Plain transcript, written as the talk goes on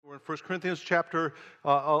1 Corinthians chapter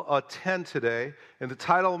 10 today, and the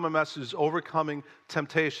title of my message is Overcoming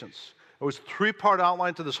Temptations. It was a three-part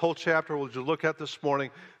outline to this whole chapter we'll just look at this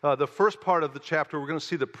morning. The first part of the chapter, we're going to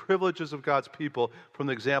see the privileges of God's people from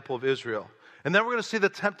the example of Israel. And then we're going to see the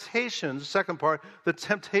temptations, the second part, the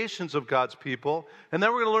temptations of God's people. And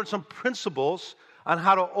then we're going to learn some principles on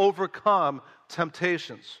how to overcome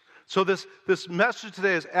temptations. So this message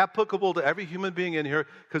today is applicable to every human being in here,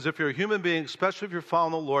 because if you're a human being, especially if you're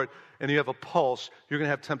following the Lord and you have a pulse, you're going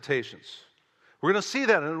to have temptations. We're going to see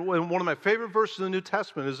that, and one of my favorite verses in the New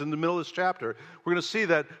Testament is in the middle of this chapter. We're going to see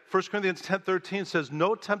that 1 Corinthians 10:13 says,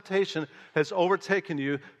 "No temptation has overtaken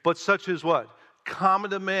you, but such is" what? "Common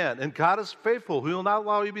to man. And God is faithful, who will not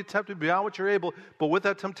allow you to be tempted beyond what you're able, but with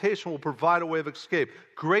that temptation will provide a way of escape."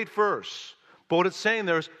 Great verse. But what it's saying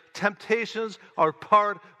there is temptations are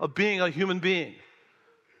part of being a human being.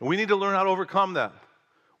 And we need to learn how to overcome them.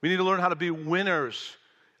 We need to learn how to be winners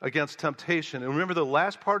against temptation. And remember, the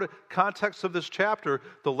last part of context of this chapter,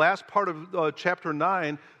 the last part of chapter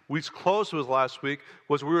 9, we closed with last week,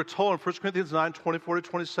 was we were told in 1 Corinthians 9, 24 to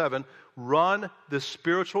 27, run the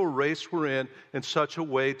spiritual race we're in such a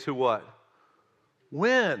way to what?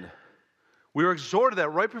 Win. We were exhorted that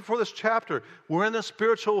right before this chapter. We're in the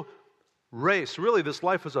spiritual race. Really, this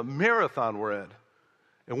life is a marathon we're in.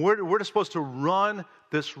 And we're supposed to run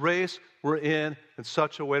this race we're in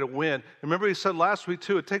such a way to win. And remember, he said last week,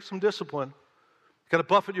 too, it takes some discipline. You've got to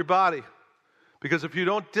buffet your body. Because if you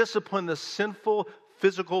don't discipline the sinful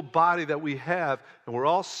physical body that we have, and we're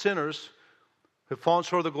all sinners, have fallen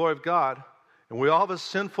short of the glory of God, and we all have a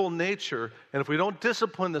sinful nature, and if we don't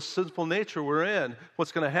discipline the sinful nature we're in,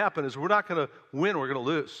 what's going to happen is we're not going to win, we're going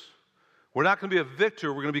to lose. We're not going to be a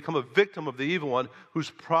victor. We're going to become a victim of the evil one who's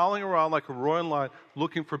prowling around like a roaring lion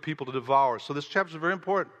looking for people to devour. So this chapter is very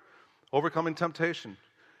important, overcoming temptation.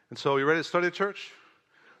 And so you ready to study, church?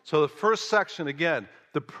 So the first section, again,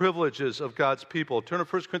 the privileges of God's people. Turn to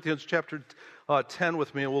 1 Corinthians chapter 10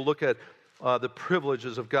 with me, and we'll look at the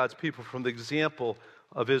privileges of God's people from the example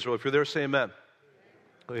of Israel. If you're there, say amen.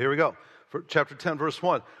 So here we go. For chapter 10, verse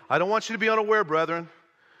 1. "I don't want you to be unaware, brethren,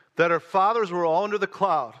 that our fathers were all under the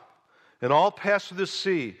cloud, and all passed through the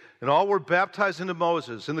sea, and all were baptized into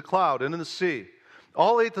Moses in the cloud and in the sea.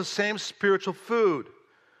 All ate the same spiritual food.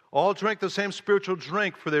 All drank the same spiritual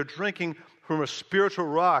drink, for they're drinking from a spiritual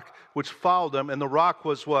rock which followed them, and the rock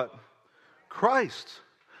was" what? "Christ.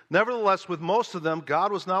 Nevertheless, with most of them,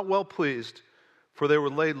 God was not well pleased, for they were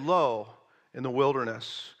laid low in the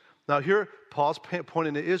wilderness." Now here, Paul's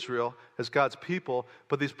pointing to Israel as God's people,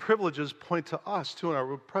 but these privileges point to us, too, in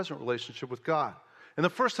our present relationship with God. And the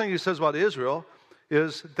first thing he says about Israel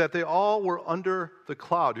is that they all were under the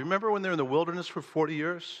cloud. You remember when they were in the wilderness for 40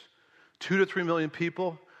 years? 2 to 3 million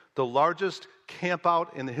people, the largest camp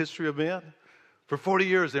out in the history of man. For 40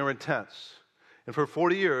 years, they were in tents. And for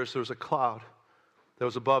 40 years, there was a cloud that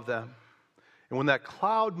was above them. And when that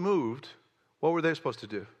cloud moved, what were they supposed to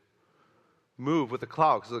do? Move with the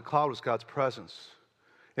cloud, because the cloud was God's presence.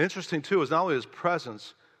 And interesting, too, is not only his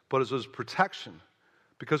presence, but his protection.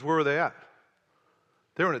 Because where were they at?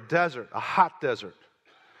 They were in a desert, a hot desert.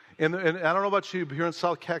 And I don't know about you, but here in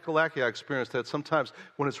South Kakalaki, I experienced that sometimes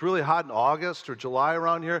when it's really hot in August or July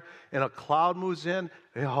around here, and a cloud moves in,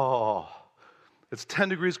 it's 10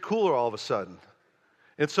 degrees cooler all of a sudden.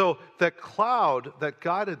 And so that cloud that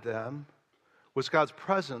guided them was God's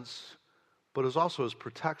presence, but it was also his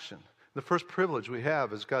protection. The first privilege we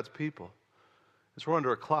have as God's people is we're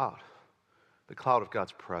under a cloud, the cloud of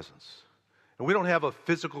God's presence. And we don't have a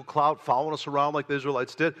physical cloud following us around like the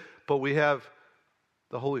Israelites did, but we have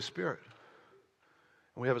the Holy Spirit.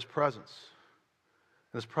 And we have his presence.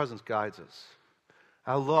 And his presence guides us.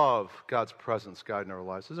 I love God's presence guiding our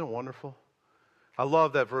lives. Isn't it wonderful? I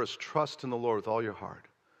love that verse, "Trust in the Lord with all your heart.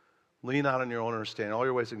 Lean not on your own understanding. All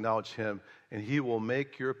your ways acknowledge him, and he will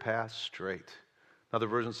make your path straight." Another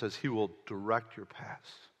version says he will direct your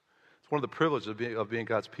paths. One of the privileges of being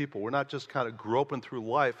God's people. We're not just kind of groping through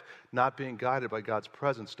life, not being guided by God's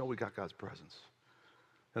presence. No, we got God's presence.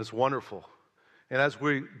 And it's wonderful. And as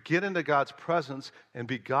we get into God's presence and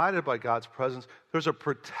be guided by God's presence, there's a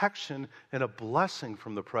protection and a blessing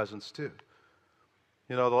from the presence too.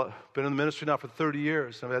 You know, I've been in the ministry now for 30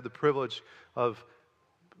 years, and I've had the privilege of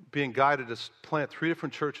being guided to plant 3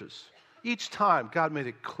 different churches. Each time, God made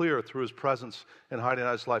it clear through his presence and hiding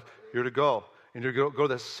out his life, you're to go. And you're going to go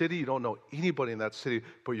to that city. You don't know anybody in that city,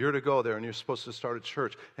 but you're to go there, and you're supposed to start a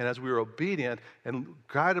church. And as we were obedient and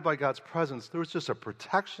guided by God's presence, there was just a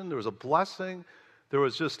protection. There was a blessing. There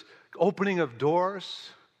was just opening of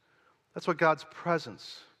doors. That's what God's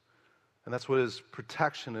presence, and that's what his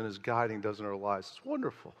protection and his guiding does in our lives. It's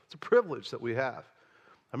wonderful. It's a privilege that we have.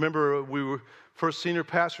 I remember we were first senior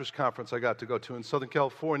pastors conference I got to go to in Southern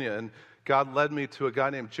California, and God led me to a guy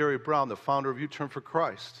named Jerry Brown, the founder of U-Turn for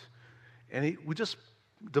Christ. And we just,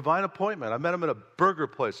 divine appointment. I met him at a burger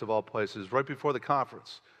place of all places right before the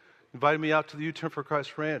conference. Invited me out to the U-Turn for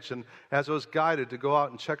Christ Ranch, and as I was guided to go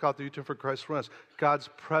out and check out the U-Turn for Christ Ranch, God's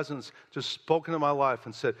presence just spoke into my life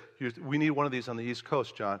and said, we need one of these on the East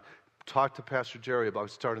Coast, John. Talk to Pastor Jerry about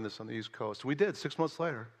starting this on the East Coast. And we did 6 months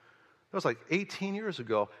later. That was like 18 years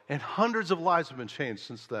ago, and hundreds of lives have been changed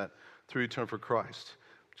since then through U-Turn for Christ.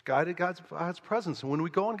 It's guided God's presence, and when we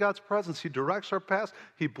go in God's presence, He directs our path,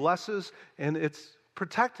 He blesses, and it's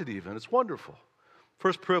protected even. It's wonderful.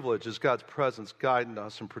 First privilege is God's presence guiding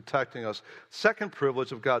us and protecting us. Second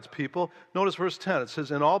privilege of God's people, notice verse 10. It says,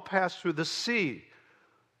 and all passed through the sea.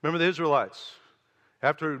 Remember the Israelites.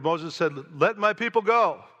 After Moses said, let my people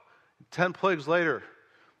go. 10 plagues later,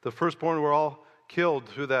 the firstborn were all killed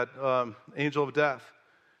through that angel of death.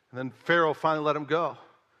 And then Pharaoh finally let them go.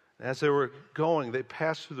 And as they were going, they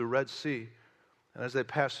passed through the Red Sea. And as they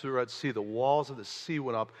passed through the Red Sea, the walls of the sea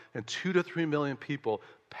went up, and 2 to 3 million people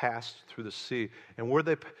passed through the sea. And where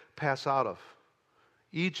did they pass out of?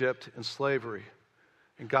 Egypt and slavery.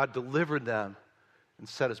 And God delivered them and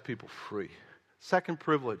set His people free. Second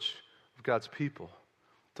privilege of God's people,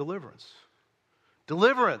 deliverance.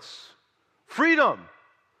 Deliverance. Freedom.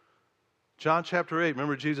 John chapter 8,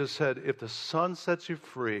 remember Jesus said, if the Son sets you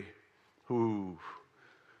free, you'll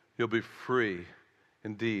be free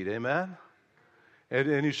indeed. Amen?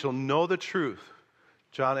 And you shall know the truth.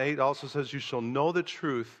 John 8 also says, you shall know the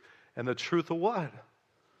truth, and the truth will what?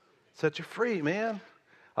 Set you free, man.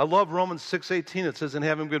 I love Romans 6:18. It says, and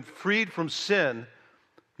having been freed from sin,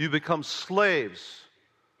 you become slaves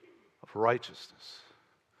of righteousness.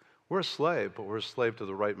 We're a slave, but we're a slave to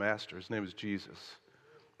the right master. His name is Jesus.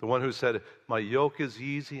 The one who said, my yoke is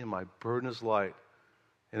easy and my burden is light.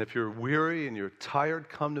 And if you're weary and you're tired,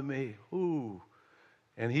 come to me. Ooh.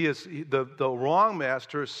 And the wrong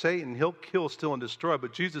master, Satan, he'll kill, steal, and destroy.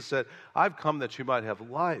 But Jesus said, I've come that you might have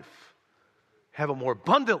life, have it more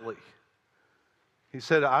abundantly. He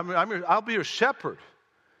said, I'll be your shepherd,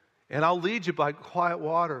 and I'll lead you by quiet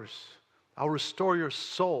waters. I'll restore your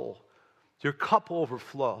soul. Your cup will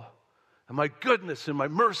overflow. And my goodness and my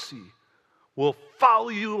mercy will follow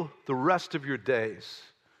you the rest of your days.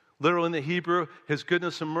 Literally in the Hebrew, His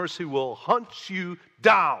goodness and mercy will hunt you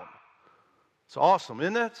down. It's awesome,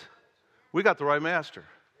 isn't it? We got the right master.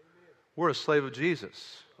 We're a slave of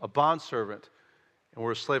Jesus, a bondservant, and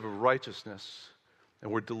we're a slave of righteousness, and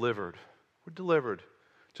we're delivered. We're delivered.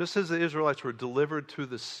 Just as the Israelites were delivered through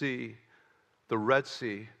the sea, the Red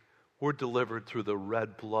Sea, we're delivered through the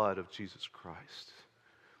red blood of Jesus Christ.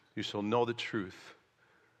 You shall know the truth,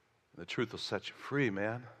 and the truth will set you free,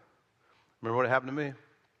 man. Remember what happened to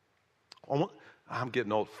me? I'm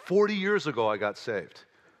getting old. 40 years ago, I got saved.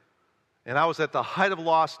 And I was at the height of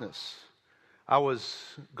lostness. I was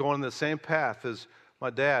going the same path as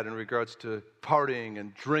my dad in regards to partying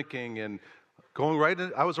and drinking and going right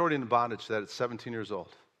in. I was already in bondage to that at 17 years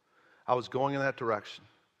old. I was going in that direction.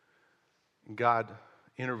 And God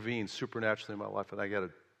intervened supernaturally in my life, and I got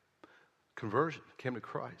a conversion, came to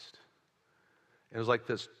Christ. And it was like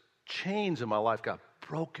this chains in my life got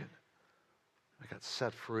broken. I got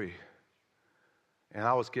set free. And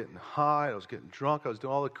I was getting high, I was getting drunk, I was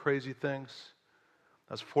doing all the crazy things.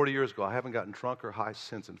 That was 40 years ago. I haven't gotten drunk or high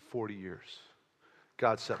since in 40 years.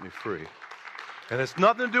 God set me free. And it's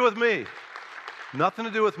nothing to do with me. Nothing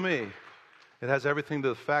to do with me. It has everything to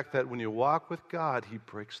the fact that when you walk with God, He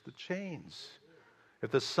breaks the chains.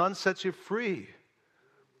 If the Son sets you free,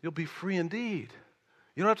 you'll be free indeed.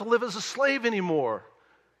 You don't have to live as a slave anymore.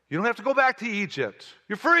 You don't have to go back to Egypt.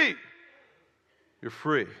 You're free. You're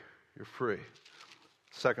free. You're free.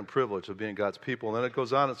 Second privilege of being God's people. And then it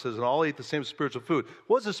goes on, it says, and all ate the same spiritual food.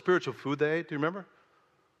 What was the spiritual food they ate? Do you remember?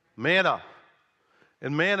 Manna.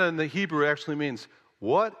 And manna in the Hebrew actually means,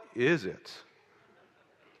 what is it?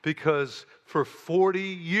 Because for 40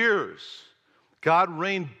 years, God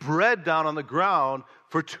rained bread down on the ground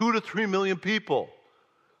for 2 to 3 million people.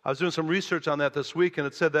 I was doing some research on that this week, and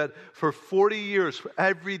it said that for 40 years,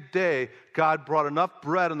 every day, God brought enough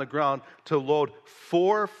bread on the ground to load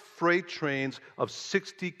 4 freight trains of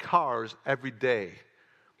 60 cars every day.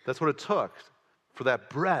 That's what it took for that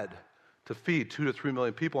bread to feed 2 to 3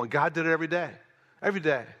 million people, and God did it every day. Every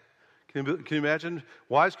day. Can you imagine?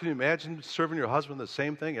 Wives, can you imagine serving your husband the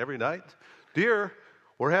same thing every night? Dear,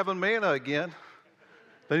 we're having manna again.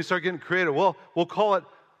 Then you start getting creative. Well, we'll call it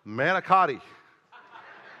manicotti.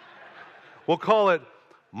 We'll call it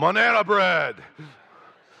manana bread.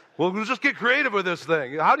 We'll just get creative with this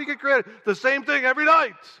thing. How do you get creative? The same thing every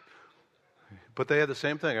night. But they had the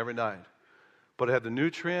same thing every night. But it had the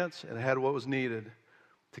nutrients and it had what was needed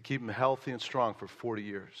to keep them healthy and strong for 40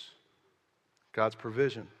 years. God's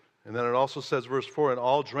provision. And then it also says, verse 4, and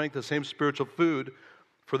all drank the same spiritual food,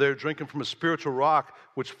 for they were drinking from a spiritual rock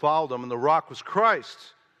which followed them, and the rock was Christ.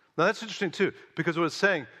 Now that's interesting too, because what it's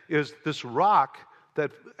saying is this rock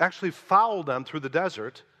that actually followed them through the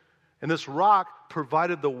desert, and this rock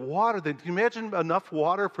provided the water. Can you imagine enough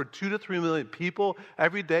water for 2 to 3 million people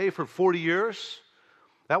every day for 40 years?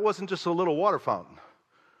 That wasn't just a little water fountain.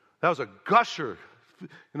 That was a gusher,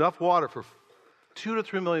 enough water for 2 to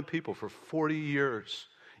 3 million people for 40 years.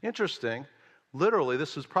 Interesting. Literally,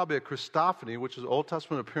 this is probably a Christophany, which is an Old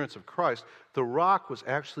Testament appearance of Christ. The rock was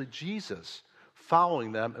actually Jesus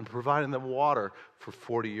following them and providing them water for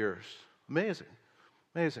 40 years. Amazing.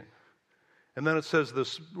 Amazing. And then it says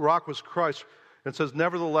this rock was Christ. And it says,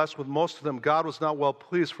 nevertheless, with most of them, God was not well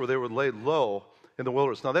pleased, for they were laid low in the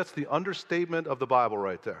wilderness. Now, that's the understatement of the Bible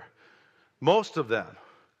right there. Most of them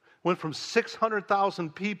went from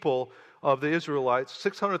 600,000 people of the Israelites,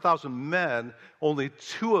 600,000 men, only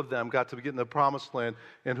 2 of them got to get in the promised land.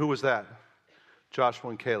 And who was that?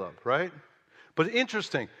 Joshua and Caleb, right? But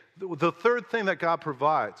interesting, the third thing that God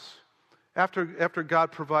provides, after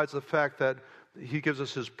God provides the fact that He gives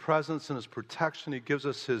us His presence and His protection, He gives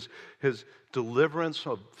us His deliverance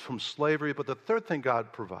from slavery, but the third thing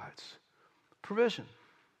God provides, provision.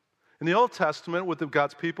 In the Old Testament, with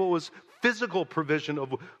God's people, was physical provision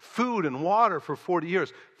of food and water for 40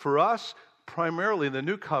 years. For us, primarily in the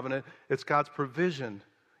New Covenant, it's God's provision.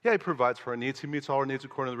 Yeah, He provides for our needs. He meets all our needs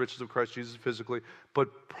according to the riches of Christ Jesus physically.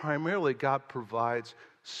 But primarily, God provides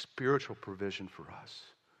spiritual provision for us.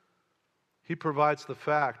 He provides the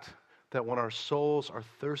fact that when our souls are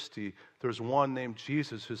thirsty, there's one named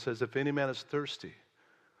Jesus who says, if any man is thirsty,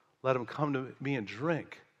 let him come to me and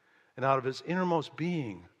drink. And out of his innermost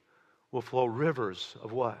being will flow rivers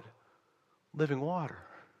of what? Living water.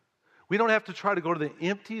 We don't have to try to go to the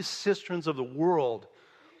empty cisterns of the world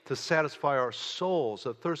to satisfy our souls,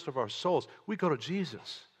 the thirst of our souls. We go to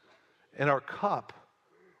Jesus, and our cup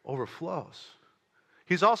overflows.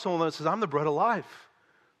 He's also one that says, I'm the bread of life.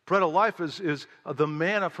 Bread of life is the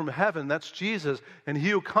manna from heaven. That's Jesus. And he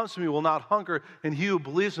who comes to me will not hunger, and he who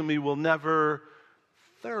believes in me will never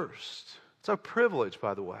thirst. It's a privilege,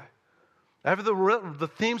 by the way. The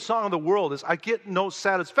theme song of the world is, I get no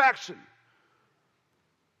satisfaction.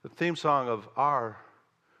 The theme song of our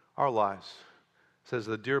lives says,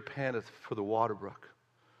 the deer panteth for the water brook,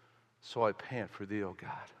 so I pant for thee, O God.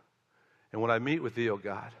 And when I meet with thee, O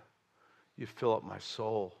God, you fill up my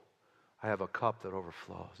soul. I have a cup that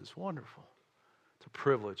overflows. It's wonderful. It's a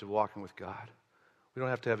privilege of walking with God. We don't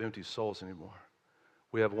have to have empty souls anymore.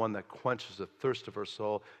 We have one that quenches the thirst of our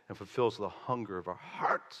soul and fulfills the hunger of our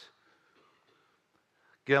heart.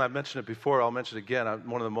 Again, I've mentioned it before. I'll mention it again.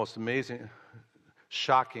 One of the most amazing,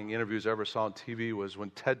 shocking interviews I ever saw on TV was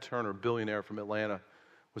when Ted Turner, billionaire from Atlanta,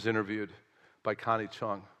 was interviewed by Connie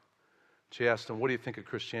Chung. She asked him, what do you think of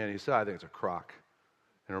Christianity? He said, I think it's a crock.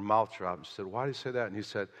 And her mouth dropped. And she said, why do you say that? And he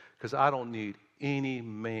said, because I don't need any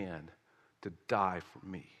man to die for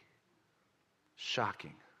me.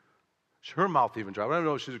 Shocking. Her mouth even dropped. I don't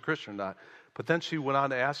know if she's a Christian or not. But then she went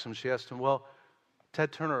on to ask him, she asked him, well,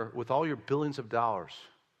 Ted Turner, with all your billions of dollars,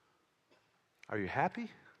 are you happy? And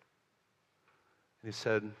he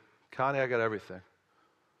said, Connie, I got everything.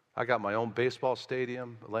 I got my own baseball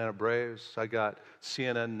stadium, Atlanta Braves. I got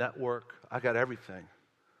CNN Network. I got everything.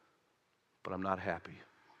 But I'm not happy.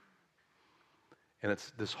 And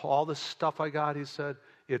it's all this stuff I got, he said,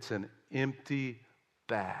 it's an empty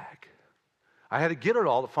bag. I had to get it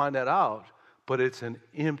all to find that out, but it's an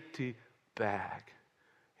empty bag.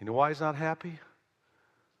 You know why he's not happy?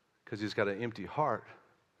 Because he's got an empty heart.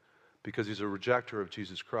 Because he's a rejecter of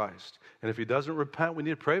Jesus Christ. And if he doesn't repent, we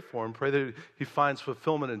need to pray for him. Pray that he finds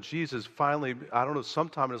fulfillment in Jesus finally, I don't know,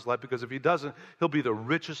 sometime in his life. Because if he doesn't, he'll be the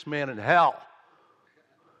richest man in hell.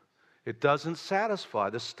 It doesn't satisfy.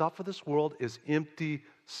 The stuff of this world is empty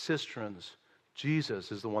cisterns.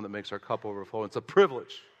 Jesus is the one that makes our cup overflow. It's a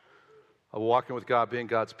privilege of walking with God, being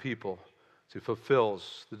God's people. He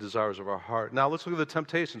fulfills the desires of our heart. Now let's look at the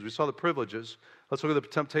temptations. We saw the privileges. Let's look at the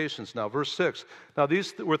temptations now. Verse 6. Now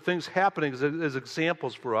these were things happening as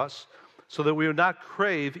examples for us, so that we would not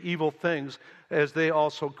crave evil things as they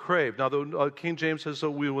also craved. Now the King James says, so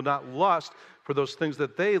we will not lust for those things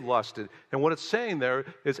that they lusted. And what it's saying there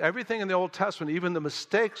is everything in the Old Testament, even the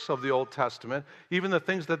mistakes of the Old Testament, even the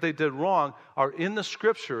things that they did wrong, are in the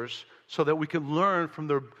Scriptures so that we can learn from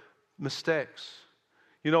their mistakes.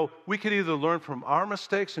 You know, we could either learn from our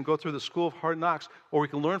mistakes and go through the school of hard knocks, or we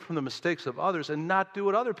can learn from the mistakes of others and not do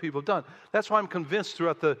what other people have done. That's why I'm convinced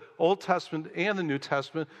throughout the Old Testament and the New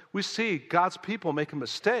Testament, we see God's people making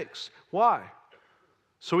mistakes. Why?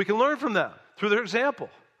 So we can learn from them through their example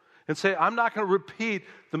and say, I'm not going to repeat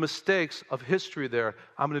the mistakes of history there.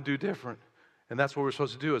 I'm going to do different. And that's what we're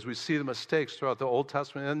supposed to do as we see the mistakes throughout the Old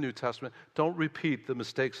Testament and the New Testament. Don't repeat the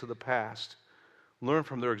mistakes of the past. Learn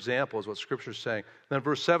from their example is what Scripture is saying. Then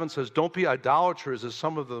verse 7 says, don't be idolaters as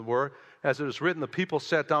some of them were. As it is written, the people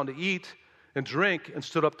sat down to eat and drink and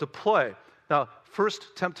stood up to play. Now,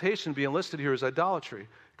 first temptation being listed here is idolatry.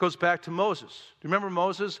 It goes back to Moses. Do you remember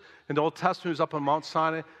Moses? In the Old Testament, he was up on Mount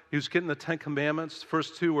Sinai. He was getting the 10 Commandments. The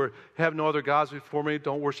first two were, have no other gods before me,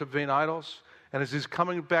 don't worship vain idols. And as he's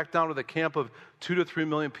coming back down to the camp of 2 to 3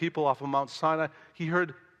 million people off of Mount Sinai, he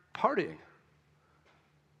heard partying.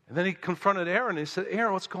 And then he confronted Aaron, and he said,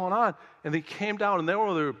 Aaron, what's going on? And they came down, and they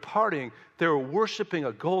were partying. They were worshiping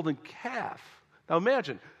a golden calf. Now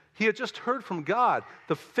imagine, he had just heard from God.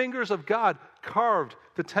 The fingers of God carved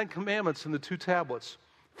the 10 Commandments in the 2 tablets.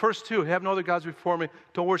 First 2, have no other gods before me,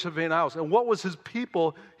 don't worship vain idols. And what was his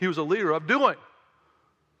people he was a leader of doing?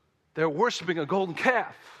 They're worshiping a golden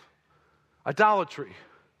calf. Idolatry.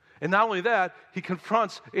 And not only that, he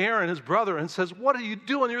confronts Aaron, his brother, and says, what are you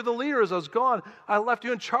doing? You're the leader. As I was gone, I left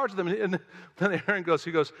you in charge of them. And then Aaron goes,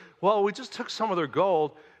 well, we just took some of their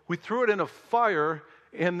gold, we threw it in a fire,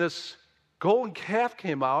 and this golden calf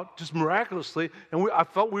came out, just miraculously, and I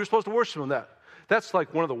felt we were supposed to worship him that. That's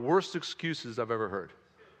like one of the worst excuses I've ever heard.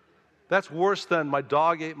 That's worse than my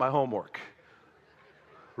dog ate my homework.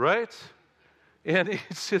 Right? And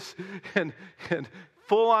it's just, and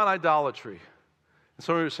full-on idolatry.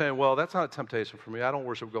 Some of you are saying, well, that's not a temptation for me. I don't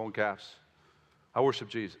worship golden calves. I worship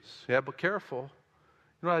Jesus. Yeah, but careful.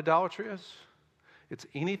 You know what idolatry is? It's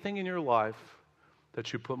anything in your life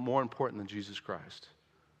that you put more important than Jesus Christ.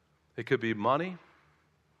 It could be money.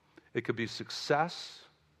 It could be success.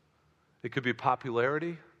 It could be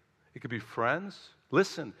popularity. It could be friends.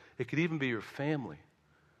 Listen, it could even be your family.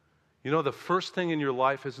 You know, the first thing in your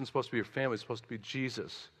life isn't supposed to be your family. It's supposed to be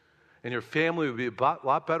Jesus. And your family would be a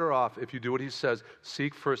lot better off if you do what he says.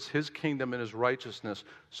 Seek first his kingdom and his righteousness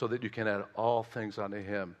so that you can add all things unto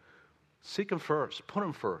him. Seek him first. Put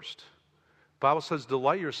him first. The Bible says,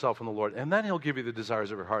 delight yourself in the Lord, and then he'll give you the desires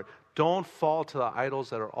of your heart. Don't fall to the idols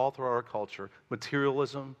that are all through our culture.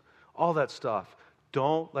 Materialism, all that stuff.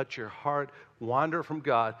 Don't let your heart wander from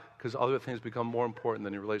God because other things become more important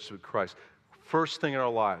than your relationship with Christ. First thing in our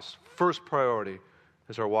lives, first priority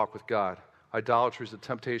is our walk with God. Idolatry is a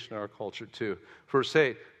temptation in our culture too. Verse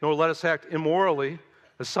 8, nor let us act immorally,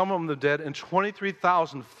 as some of them did, and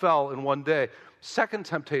 23,000 fell in one day. Second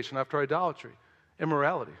temptation after idolatry,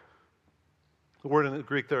 immorality. The word in the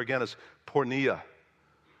Greek there again is porneia.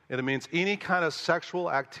 And it means any kind of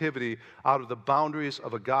sexual activity out of the boundaries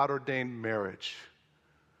of a God-ordained marriage.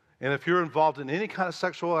 And if you're involved in any kind of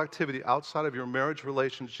sexual activity outside of your marriage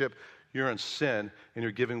relationship, you're in sin and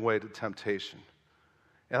you're giving way to temptation.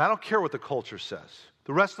 And I don't care what the culture says.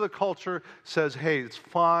 The rest of the culture says, hey, it's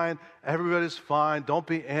fine. Everybody's fine. Don't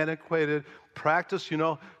be antiquated. Practice,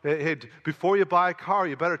 hey, before you buy a car,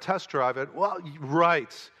 you better test drive it. Well,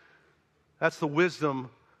 right. That's the wisdom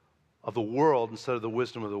of the world instead of the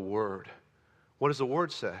wisdom of the Word. What does the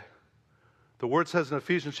Word say? The Word says in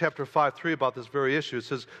Ephesians chapter 5:3 about this very issue. It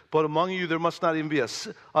says, but among you there must not even be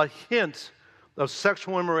a hint of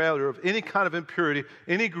sexual immorality or of any kind of impurity,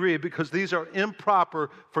 any greed, because these are improper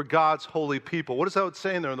for God's holy people. What is that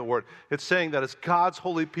saying there in the Word? It's saying that as God's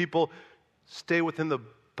holy people, stay within the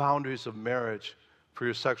boundaries of marriage for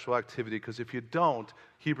your sexual activity, because if you don't,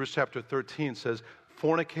 Hebrews chapter 13 says,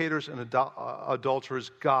 fornicators and adulterers,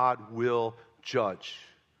 God will judge.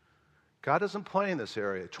 God doesn't play in this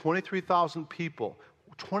area. 23,000 people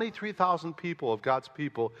of God's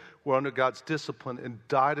people were under God's discipline and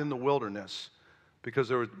died in the wilderness because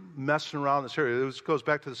they were messing around this area. This goes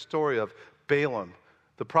back to the story of Balaam.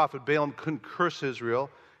 The prophet Balaam couldn't curse Israel,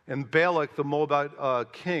 and Balak, the Moabite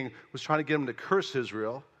king, was trying to get him to curse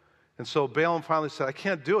Israel. And so Balaam finally said, I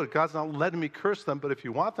can't do it. God's not letting me curse them, but if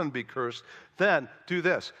you want them to be cursed, then do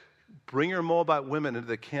this. Bring your Moabite women into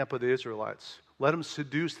the camp of the Israelites. Let them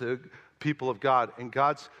seduce the people of God. And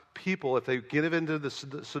God's people, if they get into the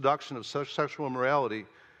seduction of sexual immorality,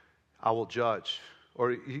 I will judge,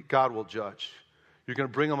 or God will judge. You're going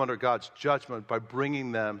to bring them under God's judgment by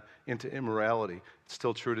bringing them into immorality. It's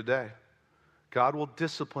still true today. God will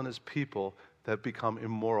discipline his people that become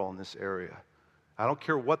immoral in this area. I don't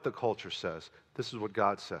care what the culture says. This is what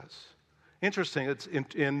God says. Interesting, it's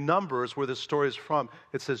in Numbers, where this story is from,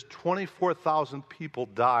 it says 24,000 people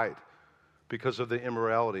died because of the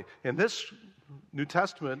immorality. In this New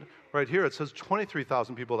Testament, right here, it says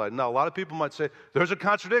 23,000 people died. Now, a lot of people might say, there's a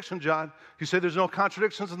contradiction, John. You say there's no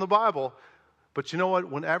contradictions in the Bible. But you know what?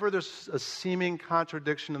 Whenever there's a seeming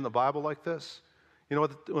contradiction in the Bible like this, you know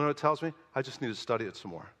what it tells me? I just need to study it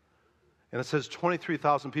some more. And it says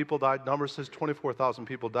 23,000 people died. Numbers says 24,000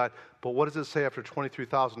 people died. But what does it say after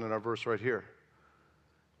 23,000 in our verse right here?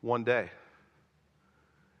 One day.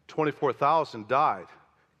 24,000 died.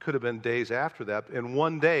 Could have been days after that. In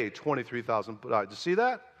one day, 23,000 died. Do you see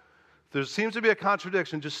that? There seems to be a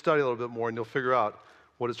contradiction. Just study a little bit more and you'll figure out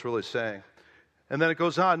what it's really saying. And then it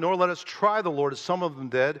goes on, nor let us try the Lord as some of them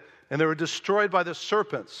did, and they were destroyed by the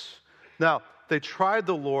serpents. Now, they tried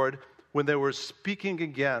the Lord when they were speaking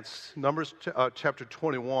against, Numbers chapter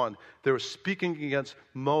 21, they were speaking against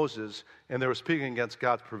Moses, and they were speaking against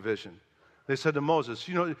God's provision. They said to Moses,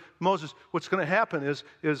 Moses, what's going to happen is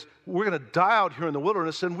we're going to die out here in the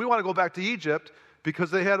wilderness, and we want to go back to Egypt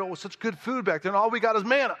because they had such good food back there, and all we got is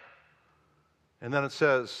manna. And then it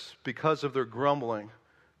says, because of their grumbling,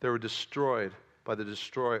 they were destroyed by the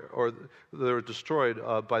destroyer, or they were destroyed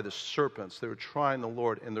by the serpents. They were trying the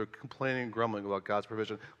Lord, and they're complaining and grumbling about God's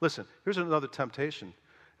provision. Listen, here's another temptation.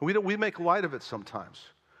 And we make light of it sometimes.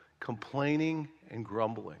 Complaining and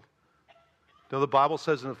grumbling. You know, the Bible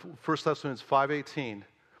says in 1 Thessalonians 5:18,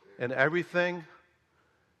 in everything,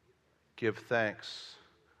 give thanks,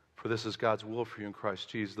 for this is God's will for you in Christ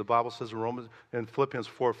Jesus. The Bible says in Philippians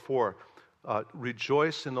 4:4,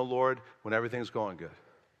 rejoice in the Lord when everything's going good.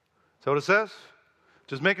 Is that what it says?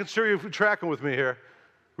 Just making sure you're tracking with me here.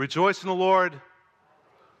 Rejoice in the Lord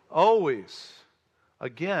always.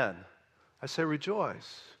 Again, I say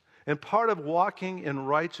rejoice. And part of walking in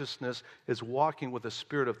righteousness is walking with a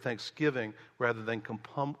spirit of thanksgiving rather than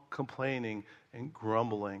complaining and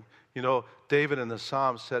grumbling. You know, David in the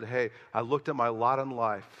Psalms said, hey, I looked at my lot in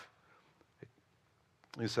life.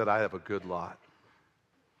 He said, I have a good lot.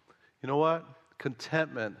 You know what?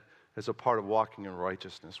 Contentment is a part of walking in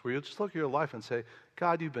righteousness, where you just look at your life and say,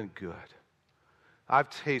 God, you've been good. I've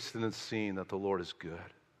tasted and seen that the Lord is good.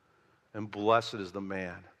 And blessed is the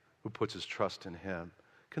man who puts his trust in him.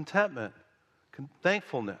 Contentment,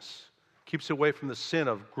 thankfulness, keeps you away from the sin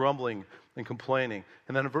of grumbling and complaining.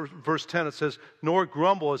 And then in verse 10 it says, nor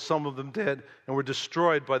grumble as some of them did and were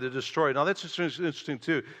destroyed by the destroyer. Now that's interesting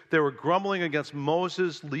too. They were grumbling against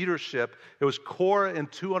Moses' leadership. It was Korah and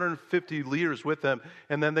 250 leaders with them.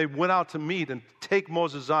 And then they went out to meet and take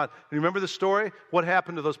Moses on. And you remember the story? What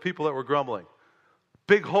happened to those people that were grumbling?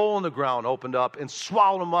 Big hole in the ground opened up and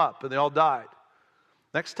swallowed them up, and they all died.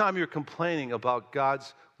 Next time you're complaining about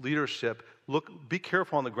God's leadership, be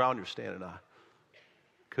careful on the ground you're standing on.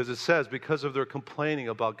 Because it says, because of their complaining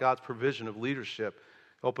about God's provision of leadership,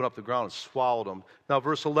 open up the ground and swallowed them. Now,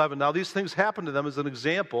 verse 11, now these things happened to them as an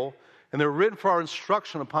example, and they're written for our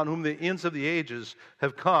instruction, upon whom the ends of the ages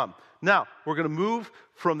have come. Now, we're going to move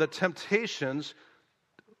from the temptations.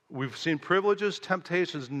 We've seen privileges,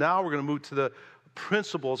 temptations. Now we're going to move to the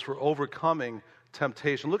principles for overcoming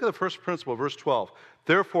temptation. Look at the first principle, verse 12.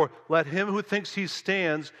 Therefore, let him who thinks he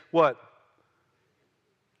stands, what?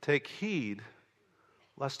 Take heed,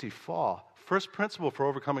 lest he fall. First principle for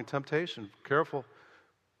overcoming temptation. Careful.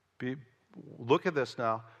 Look at this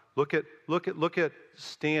now. Look at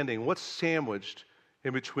standing. What's sandwiched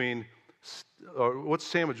in between, or what's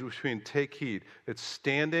sandwiched between take heed? It's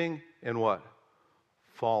standing and what?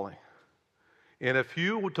 Falling. And if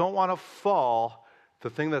you don't want to fall, the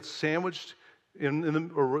thing that's sandwiched right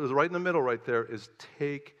in the middle right there is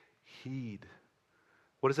take heed.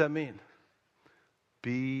 What does that mean?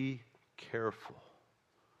 Be careful.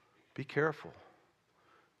 Be careful.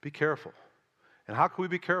 Be careful. And how can we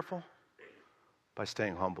be careful? By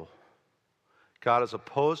staying humble. God is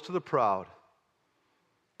opposed to the proud,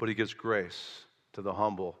 but he gives grace to the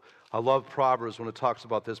humble. I love Proverbs when it talks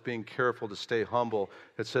about this, being careful to stay humble.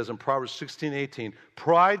 It says in Proverbs 16:18,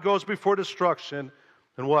 pride goes before destruction,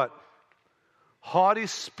 and what? Haughty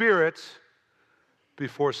spirit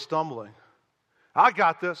before stumbling. I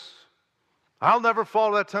got this. I'll never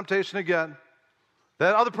fall to that temptation again.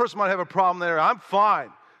 That other person might have a problem there. I'm fine.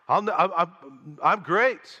 I'm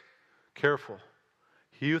great. Careful.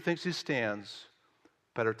 He who thinks he stands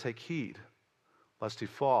better take heed lest he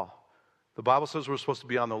fall. The Bible says we're supposed to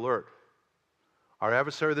be on the alert. Our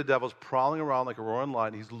adversary, the devil, is prowling around like a roaring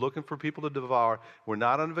lion. He's looking for people to devour. We're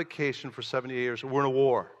not on vacation for 70 years. We're in a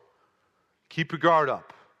war. Keep your guard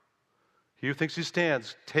up. He who thinks he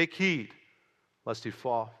stands, take heed lest he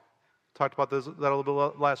fall. Talked about that a little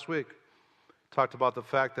bit last week. Talked about the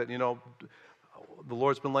fact that, the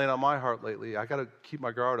Lord's been laying on my heart lately. I got to keep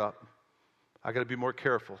my guard up. I got to be more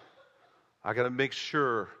careful. I got to make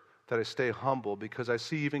sure that I stay humble, because I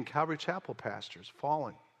see even Calvary Chapel pastors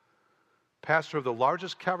falling. Pastor of the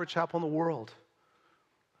largest Calvary Chapel in the world,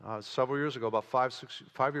 several years ago, about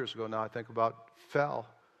 5 years ago now, I think, fell.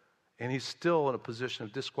 And he's still in a position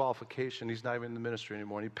of disqualification. He's not even in the ministry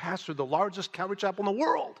anymore. And he pastored the largest Calvary Chapel in the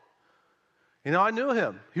world. You know, I knew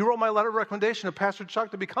him. He wrote my letter of recommendation to Pastor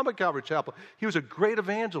Chuck to become a Calvary Chapel. He was a great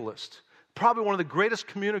evangelist, probably one of the greatest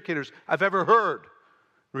communicators I've ever heard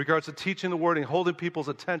in regards to teaching the word and holding people's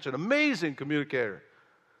attention. Amazing communicator.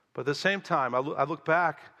 But at the same time, I look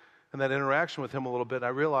back in that interaction with him a little bit, and I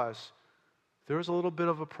realized there was a little bit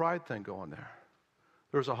of a pride thing going there.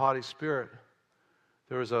 There was a haughty spirit.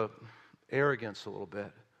 There was a arrogance a little bit.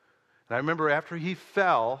 And I remember after he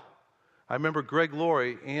fell, I remember Greg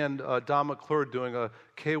Laurie and Don McClure doing a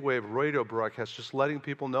K-Wave radio broadcast, just letting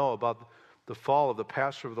people know about the fall of the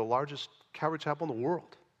pastor of the largest Calvary Chapel in the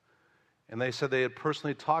world. And they said they had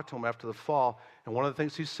personally talked to him after the fall, and one of the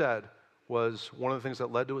things he said was one of the things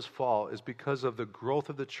that led to his fall is because of the growth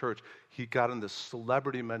of the church, he got in this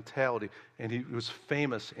celebrity mentality, and he was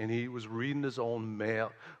famous, and he was reading his own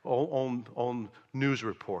mail, own news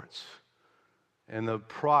reports. And the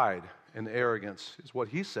pride and arrogance is what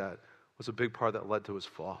he said was a big part that led to his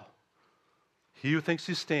fall. He who thinks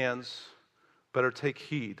he stands better take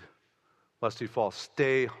heed lest he fall.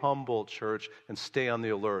 Stay humble, church, and stay on the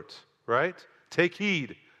alert, right? Take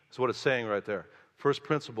heed is what it's saying right there. First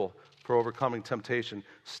principle for overcoming temptation.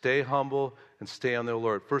 Stay humble and stay on the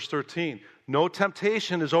alert. Verse 13, no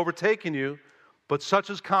temptation is overtaking you, but such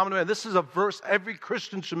is common to man. This is a verse every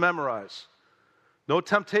Christian should memorize. No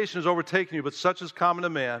temptation is overtaking you, but such is common to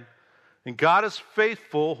man. And God is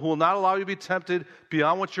faithful, who will not allow you to be tempted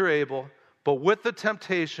beyond what you're able, but with the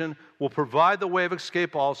temptation will provide the way of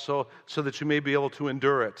escape also, so that you may be able to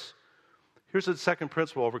endure it. Here's the second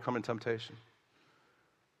principle, overcoming temptation.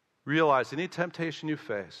 Realize any temptation you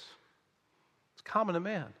face, it's common to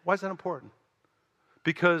man. Why is that important?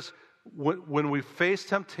 Because when we face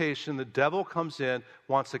temptation, the devil comes in,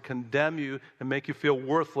 wants to condemn you and make you feel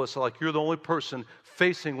worthless, like you're the only person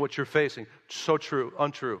facing what you're facing. So true,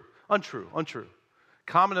 untrue.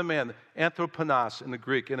 Common to man, anthroponos in the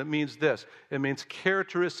Greek, and it means this. It means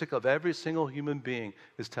characteristic of every single human being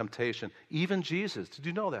is temptation. Even Jesus, did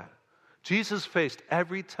you know that? Jesus faced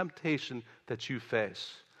every temptation that you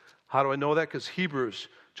face. How do I know that? Because Hebrews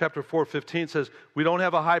chapter 4:15 says, we don't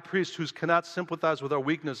have a high priest who cannot sympathize with our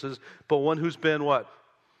weaknesses, but one who's been what?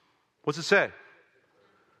 What's it say?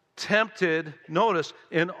 Tempted, notice,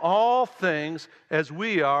 in all things as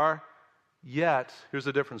we are, yet, here's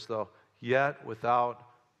the difference though, yet without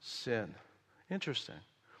sin. Interesting.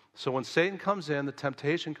 So when Satan comes in, the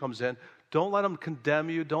temptation comes in, don't let him condemn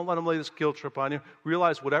you. Don't let him lay this guilt trip on you.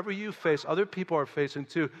 Realize whatever you face, other people are facing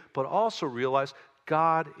too, but also realize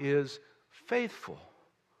God is faithful.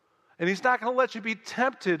 And he's not going to let you be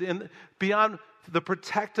tempted beyond the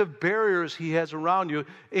protective barriers he has around you.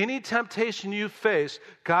 Any temptation you face,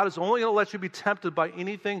 God is only going to let you be tempted by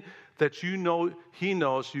anything that you know he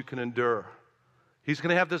knows you can endure. He's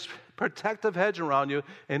going to have this protective hedge around you,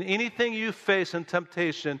 and anything you face in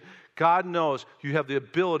temptation, God knows you have the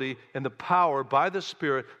ability and the power by the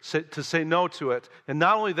Spirit to say no to it. And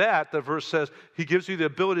not only that, the verse says, he gives you the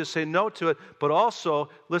ability to say no to it, but also,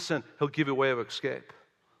 listen, he'll give you a way of escape.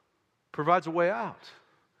 Provides a way out.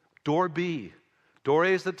 Door B. Door A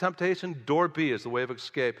is the temptation. Door B is the way of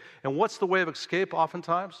escape. And what's the way of escape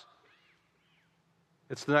oftentimes?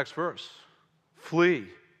 It's the next verse. Flee.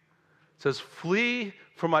 It says, flee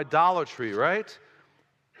from idolatry, right?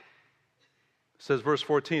 It says, verse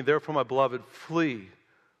 14, therefore, my beloved, flee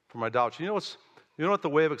from idolatry. You know what the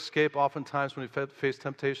way of escape oftentimes when we face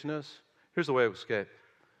temptation is? Here's the way of escape.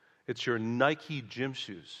 It's your Nike gym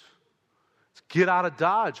shoes. It's get out of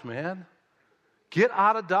Dodge, man. Get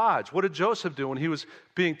out of Dodge. What did Joseph do when he was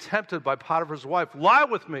being tempted by Potiphar's wife? Lie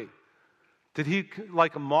with me. Did he,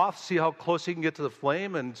 like a moth, see how close he can get to the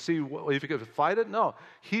flame and see if he could fight it? No.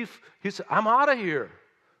 He said, I'm out of here.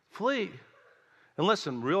 Flee. And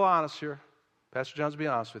listen, real honest here. Pastor John's being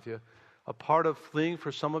honest with you. A part of fleeing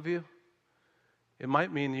for some of you, it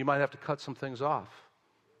might mean you might have to cut some things off.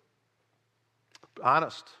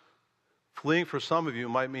 Honest. Fleeing for some of you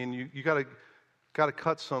might mean you got to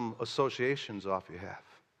cut some associations off you have.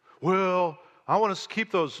 Well, I want to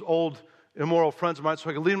keep those old immoral friends of mine so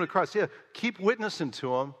I can lead them to Christ. Yeah, keep witnessing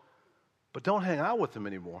to them, but don't hang out with them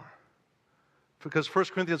anymore. Because 1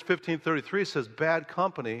 Corinthians 15:33 says, bad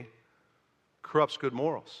company corrupts good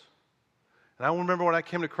morals. And I remember when I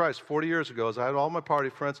came to Christ 40 years ago, I had all my party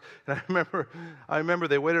friends, and I remember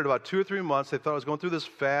they waited about 2 or 3 months. They thought I was going through this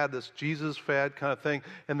fad, this Jesus fad kind of thing,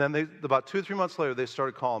 and then about 2 or 3 months later, they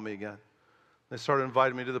started calling me again. They started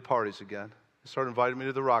inviting me to the parties again. They started inviting me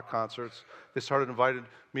to the rock concerts. They started inviting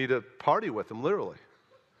me to party with them, literally.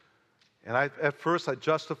 And at first, I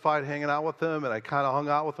justified hanging out with them, and I kind of hung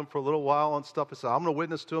out with them for a little while and stuff. I said, I'm going to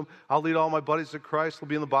witness to them. I'll lead all my buddies to Christ. They'll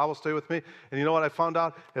be in the Bible study with me. And you know what I found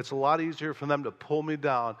out? It's a lot easier for them to pull me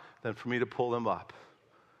down than for me to pull them up.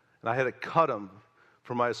 And I had to cut them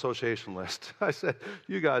from my association list. I said,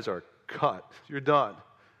 you guys are cut. You're done.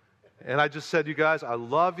 And I just said, you guys, I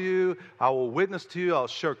love you. I will witness to you. I'll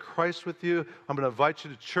share Christ with you. I'm going to invite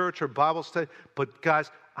you to church or Bible study. But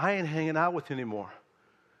guys, I ain't hanging out with you anymore.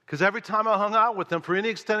 Because every time I hung out with them for any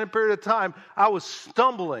extended period of time, I was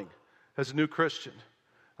stumbling as a new Christian.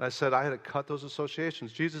 And I said, I had to cut those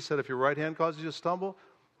associations. Jesus said, if your right hand causes you to stumble,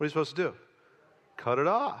 what are you supposed to do? Cut it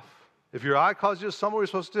off. If your eye causes you to stumble, what are you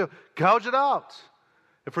supposed to do? Gouge it out.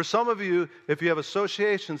 And for some of you, if you have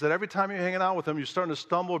associations that every time you're hanging out with them, you're starting to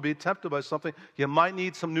stumble or be tempted by something, you might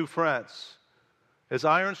need some new friends. As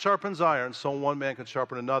iron sharpens iron, so one man can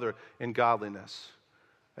sharpen another in godliness.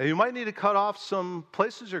 And you might need to cut off some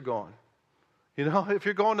places you're going. You know, if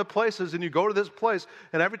you're going to places and you go to this place,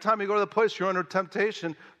 and every time you go to the place, you're under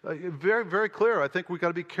temptation, very, very clear. I think we've got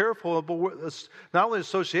to be careful about not only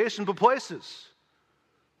association, but places.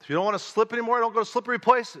 If you don't want to slip anymore, don't go to slippery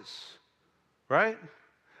places. Right?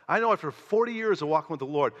 I know after 40 years of walking with the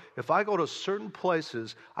Lord, if I go to certain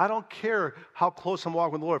places, I don't care how close I'm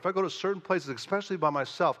walking with the Lord. If I go to certain places, especially by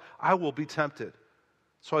myself, I will be tempted.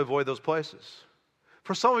 So I avoid those places.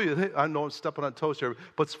 For some of you, I know I'm stepping on toes here,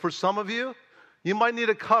 but for some of you, you might need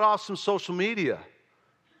to cut off some social media.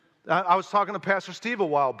 I was talking to Pastor Steve a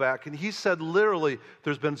while back, and he said literally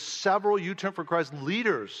there's been several U-Turn for Christ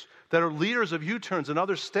leaders that are leaders of U-Turns in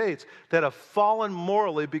other states that have fallen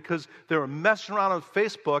morally because they were messing around on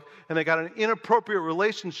Facebook and they got an inappropriate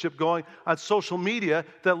relationship going on social media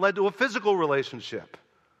that led to a physical relationship.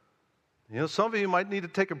 You know, some of you might need to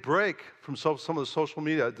take a break from some of the social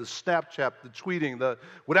media, the Snapchat, the tweeting, the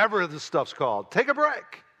whatever this stuff's called. Take a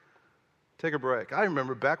break. Take a break. I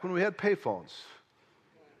remember back when we had payphones.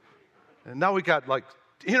 And now we got like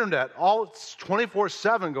internet, all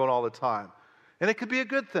 24/7 going all the time. And it could be a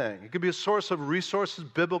good thing. It could be a source of resources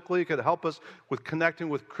biblically. It could help us with connecting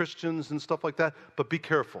with Christians and stuff like that. But be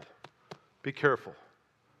careful. Be careful.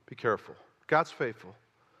 Be careful. God's faithful.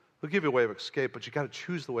 He'll give you a way of escape, but you got to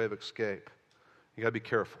choose the way of escape. You got to be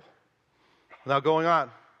careful. Now going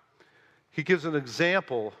on, he gives an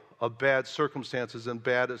example of bad circumstances and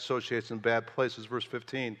bad associates and bad places. Verse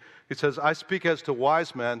 15, he says, I speak as to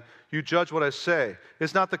wise men. You judge what I say.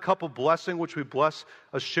 Is not the cup of blessing which we bless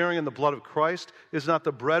a sharing in the blood of Christ? Is not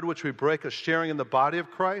the bread which we break a sharing in the body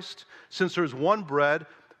of Christ? Since there is one bread,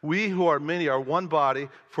 we who are many are one body,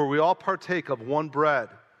 for we all partake of one bread.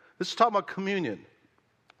 This is talking about communion.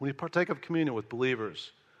 When you partake of communion with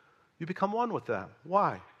believers, you become one with them.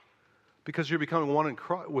 Why? Because you're becoming one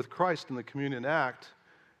with Christ in the communion act.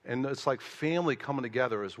 And it's like family coming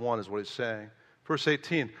together as one, is what he's saying. Verse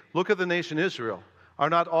 18, look at the nation Israel. Are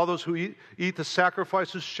not all those who eat the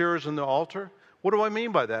sacrifices sharers in the altar? What do I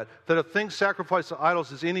mean by that? That a thing sacrificed to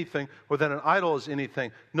idols is anything, or that an idol is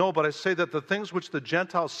anything? No, but I say that the things which the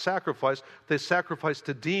Gentiles sacrifice, they sacrifice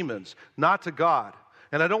to demons, not to God.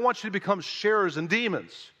 And I don't want you to become sharers in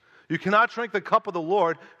demons. You cannot drink the cup of the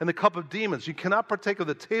Lord and the cup of demons. You cannot partake of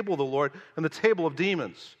the table of the Lord and the table of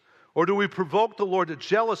demons. Or do we provoke the Lord to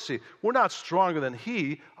jealousy? We're not stronger than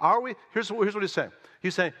He, are we? Here's what he's saying.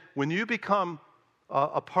 He's saying, when you become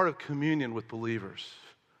a part of communion with believers,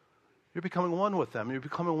 you're becoming one with them. You're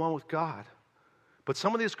becoming one with God. But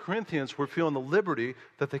some of these Corinthians were feeling the liberty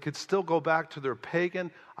that they could still go back to their pagan,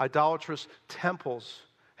 idolatrous temples,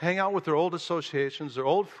 hang out with their old associations, their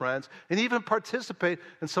old friends, and even participate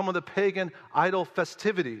in some of the pagan idol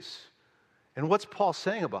festivities. And what's Paul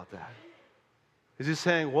saying about that? Is he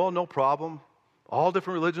saying, well, no problem. All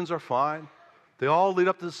different religions are fine. They all lead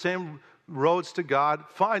up to the same roads to God.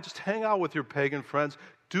 Fine, just hang out with your pagan friends.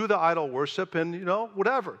 Do the idol worship and,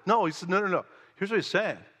 whatever. No, he said, no. Here's what he's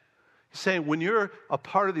saying. He's saying when you're a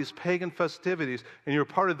part of these pagan festivities and you're a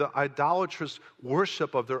part of the idolatrous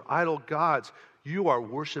worship of their idol gods, you are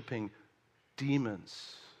worshiping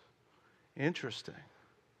demons. Interesting.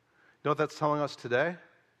 You know what that's telling us today?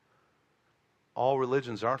 All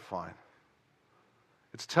religions aren't fine.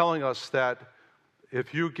 It's telling us that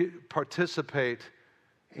if you participate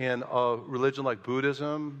in a religion like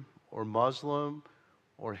Buddhism or Muslim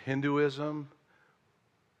or Hinduism,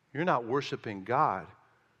 you're not worshiping God.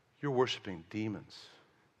 You're worshiping demons.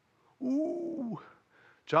 Ooh,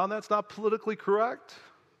 John, that's not politically correct.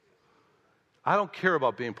 I don't care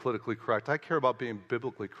about being politically correct. I care about being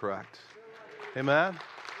biblically correct. Amen?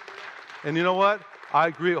 And you know what? I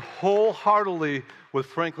agree wholeheartedly with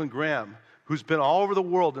Franklin Graham, who's been all over the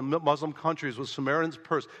world in Muslim countries with Samaritan's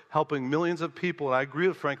Purse, helping millions of people. And I agree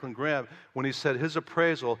with Franklin Graham when he said his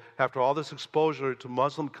appraisal, after all this exposure to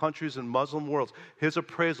Muslim countries and Muslim worlds, his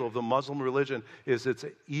appraisal of the Muslim religion is it's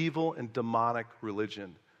an evil and demonic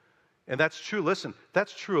religion. And that's true. Listen,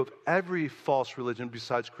 that's true of every false religion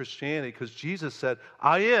besides Christianity, because Jesus said,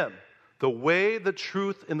 I am the way, the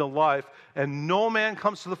truth, and the life, and no man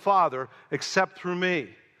comes to the Father except through me.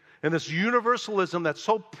 And this universalism that's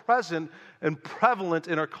so present and prevalent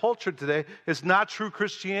in our culture today is not true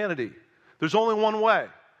Christianity. There's only one way, and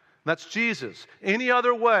that's Jesus. Any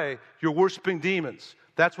other way, you're worshiping demons.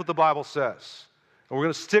 That's what the Bible says. And we're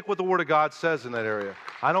going to stick with the Word of God says in that area.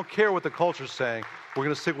 I don't care what the culture's saying. We're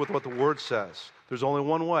going to stick with what the Word says. There's only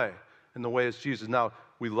one way, and the way is Jesus. Now,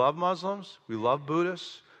 we love Muslims. We love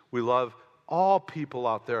Buddhists. We love all people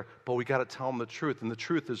out there, but we got to tell them the truth. And the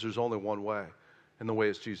truth is there's only one way, and the way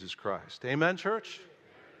is Jesus Christ. Amen, church?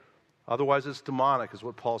 Otherwise, it's demonic, is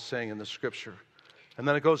what Paul's saying in the Scripture. And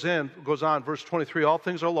then it goes on, verse 23, all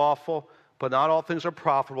things are lawful, but not all things are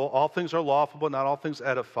profitable. All things are lawful, but not all things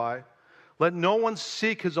edify. Let no one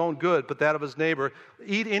seek his own good, but that of his neighbor.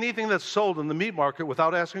 Eat anything that's sold in the meat market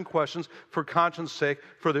without asking questions for conscience sake,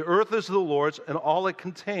 for the earth is the Lord's and all it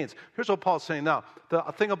contains. Here's what Paul's saying now. The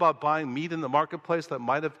thing about buying meat in the marketplace that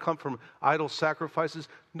might have come from idol sacrifices,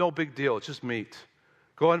 no big deal. It's just meat.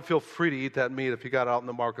 Go ahead and feel free to eat that meat if you got it out in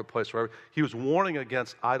the marketplace. Wherever. He was warning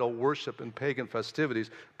against idol worship and pagan festivities,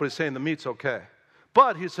 but he's saying the meat's okay.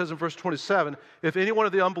 But, he says in verse 27, if any one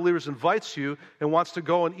of the unbelievers invites you and wants to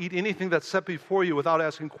go and eat anything that's set before you without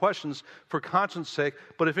asking questions for conscience sake,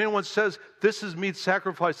 but if anyone says, this is meat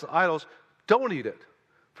sacrificed to idols, don't eat it,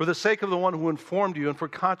 for the sake of the one who informed you and for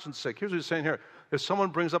conscience sake. Here's what he's saying here. If someone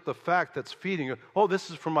brings up the fact that's feeding you, oh, this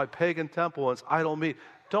is from my pagan temple and it's idol meat,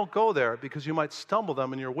 don't go there because you might stumble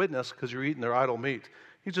them in your witness because you're eating their idol meat.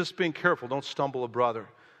 He's just being careful. Don't stumble a brother.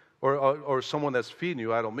 Or someone that's feeding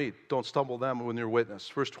you idol meat. Don't stumble them when you're witness.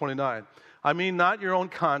 Verse 29, I mean not your own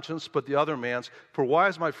conscience, but the other man's. For why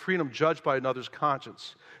is my freedom judged by another's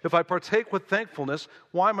conscience? If I partake with thankfulness,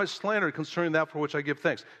 why am I slandered concerning that for which I give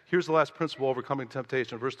thanks? Here's the last principle, overcoming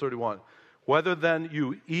temptation. Verse 31, whether then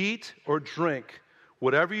you eat or drink,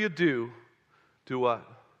 whatever you do, do what?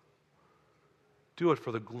 Do it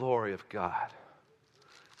for the glory of God.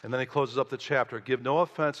 And then he closes up the chapter. Give no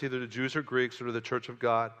offense either to Jews or Greeks or to the church of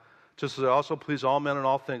God, just as I also please all men in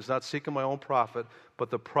all things, not seeking my own profit, but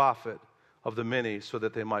the profit of the many, so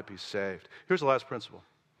that they might be saved. Here's the last principle.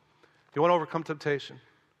 You want to overcome temptation?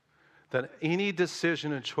 Then any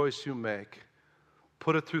decision and choice you make,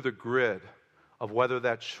 put it through the grid of whether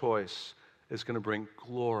that choice is going to bring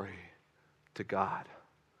glory to God.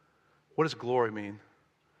 What does glory mean?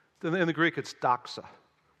 In the Greek, it's doxa.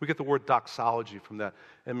 We get the word doxology from that.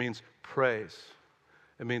 It means praise.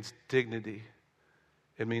 It means dignity.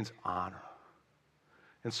 It means honor.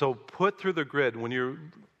 And so put through the grid when you're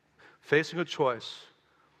facing a choice,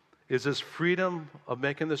 is this freedom of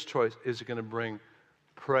making this choice, is it going to bring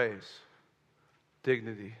praise,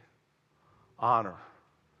 dignity, honor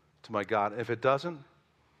to my God? If it doesn't,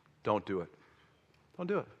 don't do it. Don't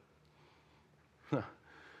do it.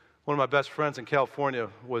 One of my best friends in California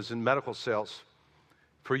was in medical sales.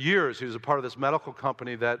 For years, he was a part of this medical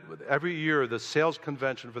company that every year the sales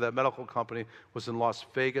convention for that medical company was in Las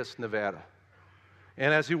Vegas, Nevada.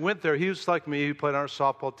 And as he went there, he was like me. He played on our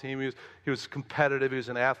softball team. He was competitive. He was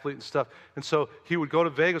an athlete and stuff. And so he would go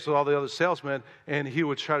to Vegas with all the other salesmen, and he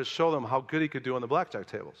would try to show them how good he could do on the blackjack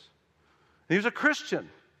tables. And he was a Christian.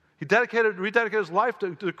 He rededicated his life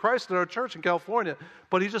to Christ in our church in California.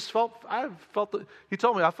 But he just he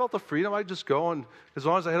told me, I felt the freedom. I'd just go, and as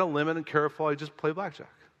long as I had a limit and careful, I'd just play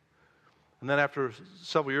blackjack. And then after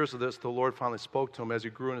several years of this, the Lord finally spoke to him as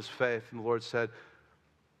he grew in his faith. And the Lord said,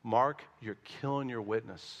 Mark, you're killing your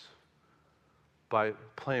witness by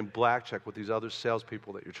playing blackjack with these other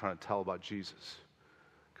salespeople that you're trying to tell about Jesus.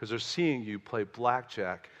 Because they're seeing you play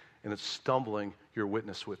blackjack, and it's stumbling your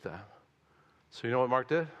witness with them. So you know what Mark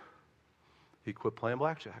did? He quit playing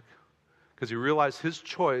blackjack because he realized his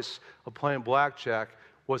choice of playing blackjack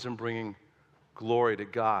wasn't bringing glory to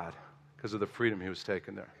God because of the freedom he was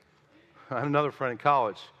taking there. I had another friend in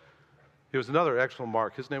college. He was another excellent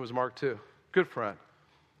Mark. His name was Mark too. Good friend.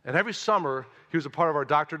 And every summer, he was a part of our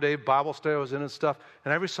Dr. Dave Bible study I was in and stuff.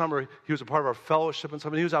 And every summer, he was a part of our fellowship and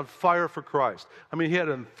stuff. And he was on fire for Christ. I mean, he had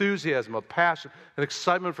an enthusiasm, a passion, an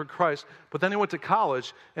excitement for Christ. But then he went to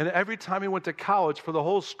college. And every time he went to college, for the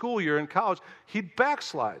whole school year in college, he'd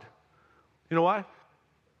backslide. You know why?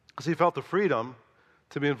 Because he felt the freedom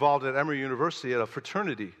to be involved at Emory University at a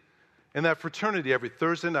fraternity. And that fraternity every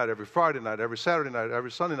Thursday night, every Friday night, every Saturday night,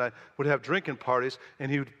 every Sunday night would have drinking parties,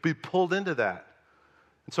 and he would be pulled into that.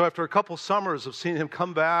 And so after a couple summers of seeing him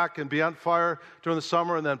come back and be on fire during the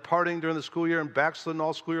summer and then partying during the school year and backsliding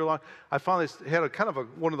all school year long, I finally had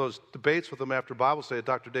one of those debates with him after Bible study, at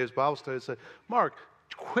Dr. Dave's Bible study. I said, Mark,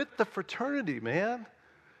 quit the fraternity, man.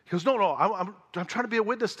 He goes, no, I'm trying to be a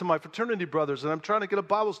witness to my fraternity brothers, and I'm trying to get a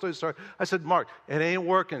Bible study started. I said, Mark, it ain't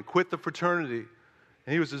working. Quit the fraternity.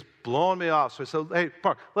 And he was just blowing me off. So I said, hey,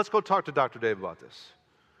 Mark, let's go talk to Dr. Dave about this.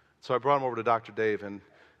 So I brought him over to Dr. Dave,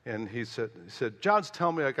 and he said, John's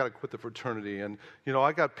telling me I got to quit the fraternity, and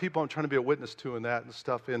I got people I'm trying to be a witness to and that and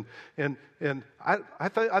stuff, and I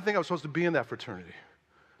think I'm supposed to be in that fraternity.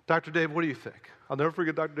 Dr. Dave, what do you think? I'll never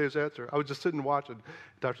forget Dr. Dave's answer. I was just sitting watching.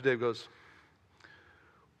 Dr. Dave goes,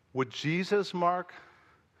 would Jesus, Mark,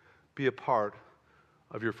 be a part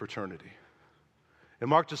of your fraternity? And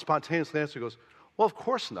Mark just spontaneously answered, goes, well, of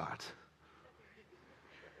course not.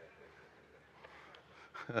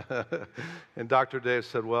 And Dr. Dave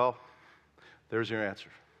said, well, there's your answer.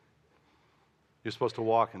 You're supposed to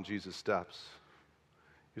walk in Jesus' steps.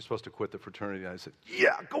 You're supposed to quit the fraternity. And I said,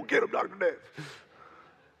 yeah, go get him, Dr. Dave.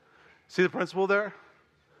 See the principle there?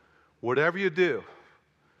 Whatever you do,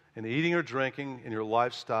 in eating or drinking, in your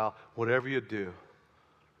lifestyle, whatever you do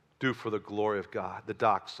for the glory of God, the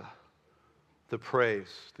doxa, the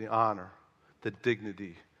praise, the honor, the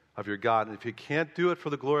dignity of your God. And if you can't do it for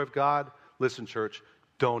the glory of God, listen, church,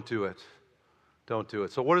 don't do it. Don't do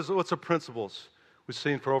it. So what's the principles we've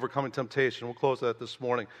seen for overcoming temptation? We'll close that this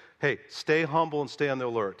morning. Hey, stay humble and stay on the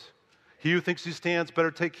alert. He who thinks he stands,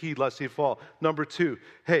 better take heed lest he fall. Number 2,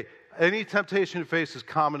 hey, any temptation you face is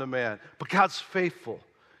common to man, but God's faithful.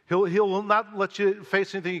 He'll not let you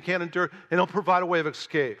face anything you can't endure, and he'll provide a way of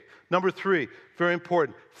escape. Number 3, very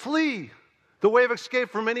important, flee. The way of escape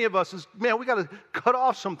for many of us is, man, we got to cut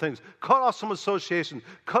off some things, cut off some associations,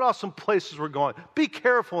 cut off some places we're going. Be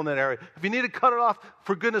careful in that area. If you need to cut it off,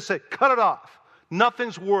 for goodness sake, cut it off.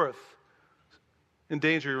 Nothing's worth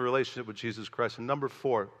endangering your relationship with Jesus Christ. And number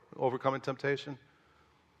 4, overcoming temptation,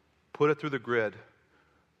 put it through the grid.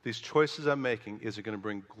 These choices I'm making, is it going to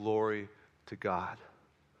bring glory to God?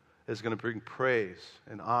 Is it going to bring praise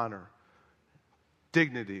and honor,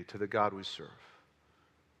 dignity to the God we serve?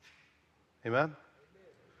 Amen?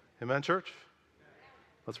 Amen, church?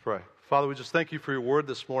 Let's pray. Father, we just thank you for your word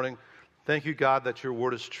this morning. Thank you, God, that your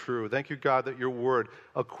word is true. Thank you, God, that your word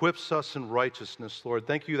equips us in righteousness, Lord.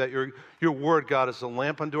 Thank you that your word, God, is a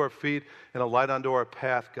lamp unto our feet and a light unto our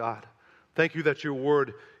path, God. Thank you that your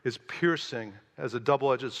word is piercing as a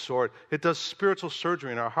double-edged sword. It does spiritual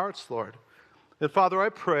surgery in our hearts, Lord. And Father, I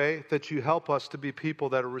pray that you help us to be people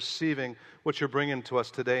that are receiving what you're bringing to us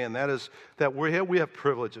today, and that is that we have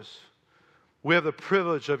privileges. We have the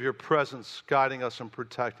privilege of your presence guiding us and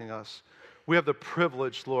protecting us. We have the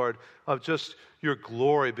privilege, Lord, of just your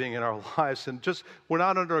glory being in our lives. And just, we're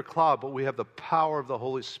not under a cloud, but we have the power of the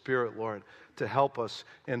Holy Spirit, Lord, to help us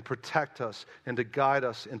and protect us and to guide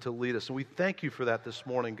us and to lead us. And we thank you for that this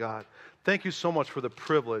morning, God. Thank you so much for the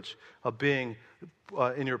privilege of being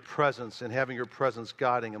in your presence and having your presence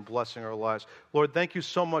guiding and blessing our lives. Lord, thank you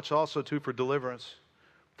so much also, too, for deliverance.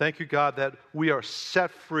 Thank you, God, that we are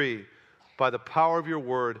set free by the power of your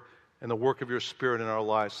word and the work of your Spirit in our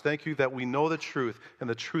lives. Thank you that we know the truth, and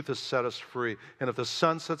the truth has set us free. And if the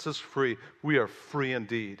Son sets us free, we are free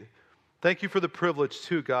indeed. Thank you for the privilege,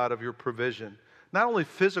 too, God, of your provision. Not only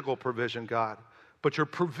physical provision, God, but your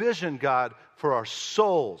provision, God, for our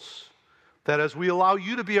souls. That as we allow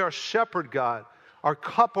you to be our shepherd, God, our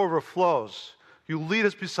cup overflows. You lead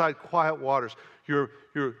us beside quiet waters.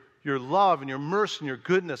 Your love and your mercy and your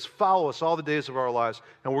goodness follow us all the days of our lives,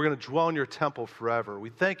 and we're going to dwell in your temple forever.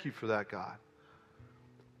 We thank you for that, God.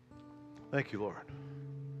 Thank you, Lord.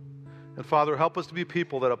 And Father, help us to be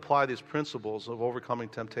people that apply these principles of overcoming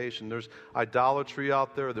temptation. There's idolatry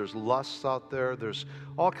out there. There's lusts out there. There's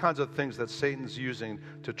all kinds of things that Satan's using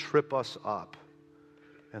to trip us up.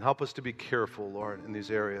 And help us to be careful, Lord, in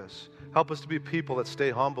these areas. Help us to be people that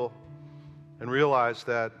stay humble and realize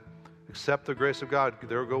that accept the grace of God,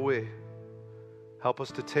 there go we. Help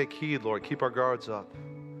us to take heed, Lord. Keep our guards up.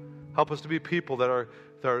 Help us to be people that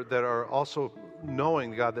are also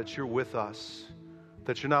knowing, God, that you're with us,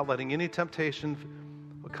 that you're not letting any temptation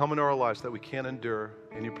come into our lives that we can't endure,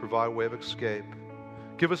 and you provide a way of escape.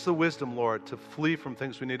 Give us the wisdom, Lord, to flee from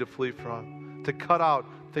things we need to flee from, to cut out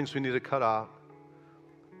things we need to cut out,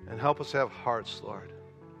 and help us have hearts, Lord,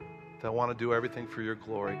 that want to do everything for your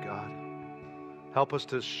glory, God. Help us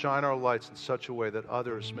to shine our lights in such a way that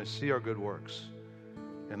others may see our good works,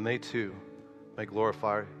 and they too may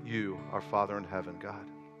glorify you, our Father in heaven, God.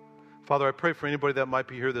 Father, I pray for anybody that might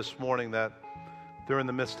be here this morning that they're in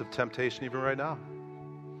the midst of temptation even right now.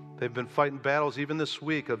 They've been fighting battles even this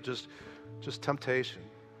week of just temptation.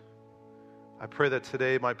 I pray that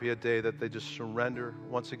today might be a day that they just surrender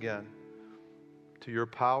once again to your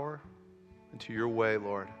power and to your way,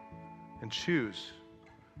 Lord, and choose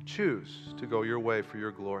to go your way for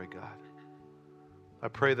your glory, God. I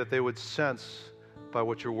pray that they would sense by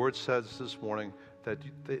what your word says this morning that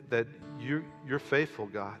you're faithful,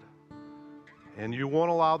 God. And you won't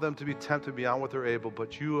allow them to be tempted beyond what they're able,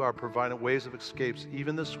 but you are providing ways of escapes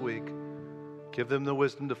even this week. Give them the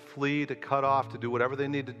wisdom to flee, to cut off, to do whatever they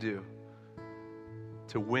need to do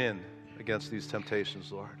to win against these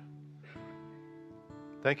temptations, Lord.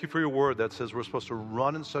 Thank you for your word that says we're supposed to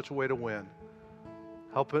run in such a way to win.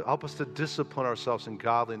 Help us to discipline ourselves in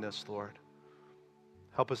godliness, Lord.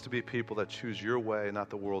 Help us to be people that choose your way, not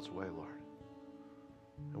the world's way, Lord.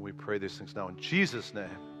 And we pray these things now in Jesus' name.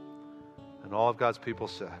 And all of God's people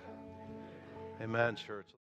said, amen, church.